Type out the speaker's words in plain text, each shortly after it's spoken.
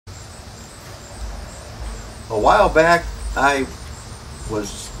A while back, I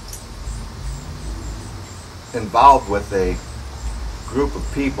was involved with a group of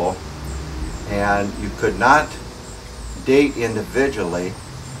people, and you could not date individually,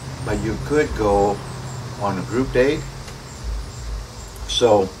 but you could go on a group date.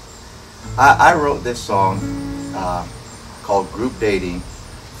 So I wrote this song called Group Dating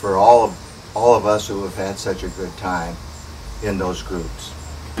for all of us who have had such a good time in those groups.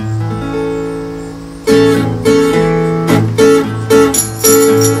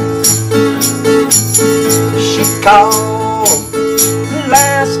 She called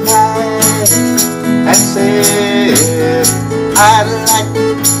last night and said, I'd like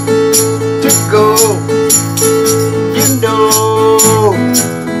to go, you know,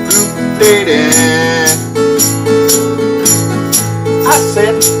 group dating. I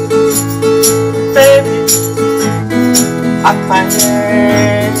said, baby, I think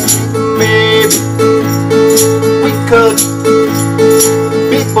maybe we could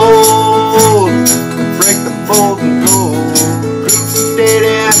be bold, break the fold and go group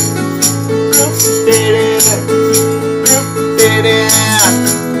dating, group dating, group dating.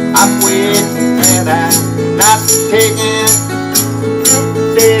 I'm waiting and I'm not taking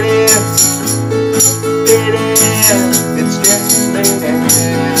group dating, group dating. It's getting late and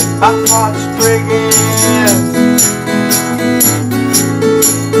my heart's breaking.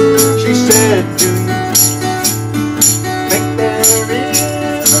 She said, do you think there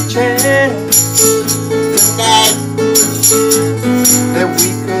is a chance tonight that we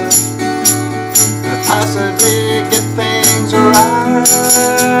could possibly get things right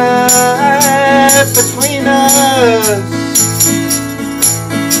between us?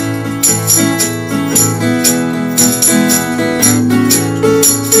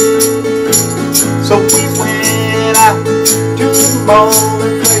 So we went out to the mall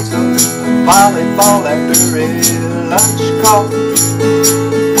and played some volleyball after a lunch call.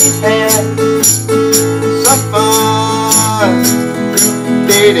 We had some fun group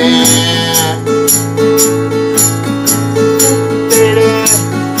dating, group dating,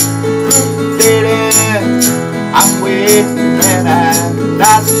 group dating. I'm waiting and I'm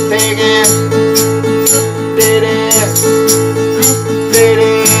not taking group dating, group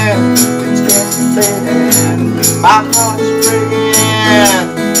dating. It's getting late and my heart's breaking.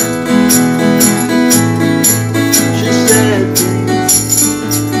 She said, do you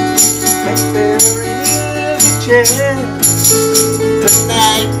think there is a chance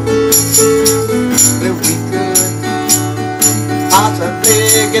tonight that we could possibly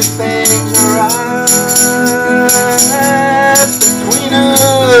get things right between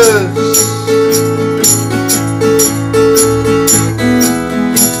us?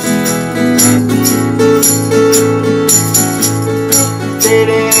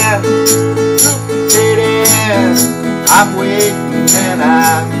 I'm waiting and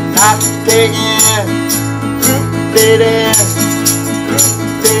I'm not taking group dating, group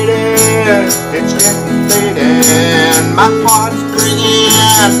dating. It's getting late and my heart's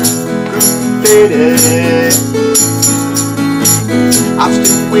breaking. Group dating, I'm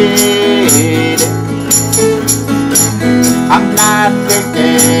still waiting. I'm not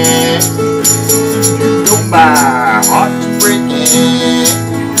thinking. You know my heart's breaking.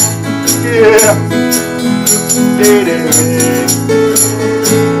 Yeah. Dating.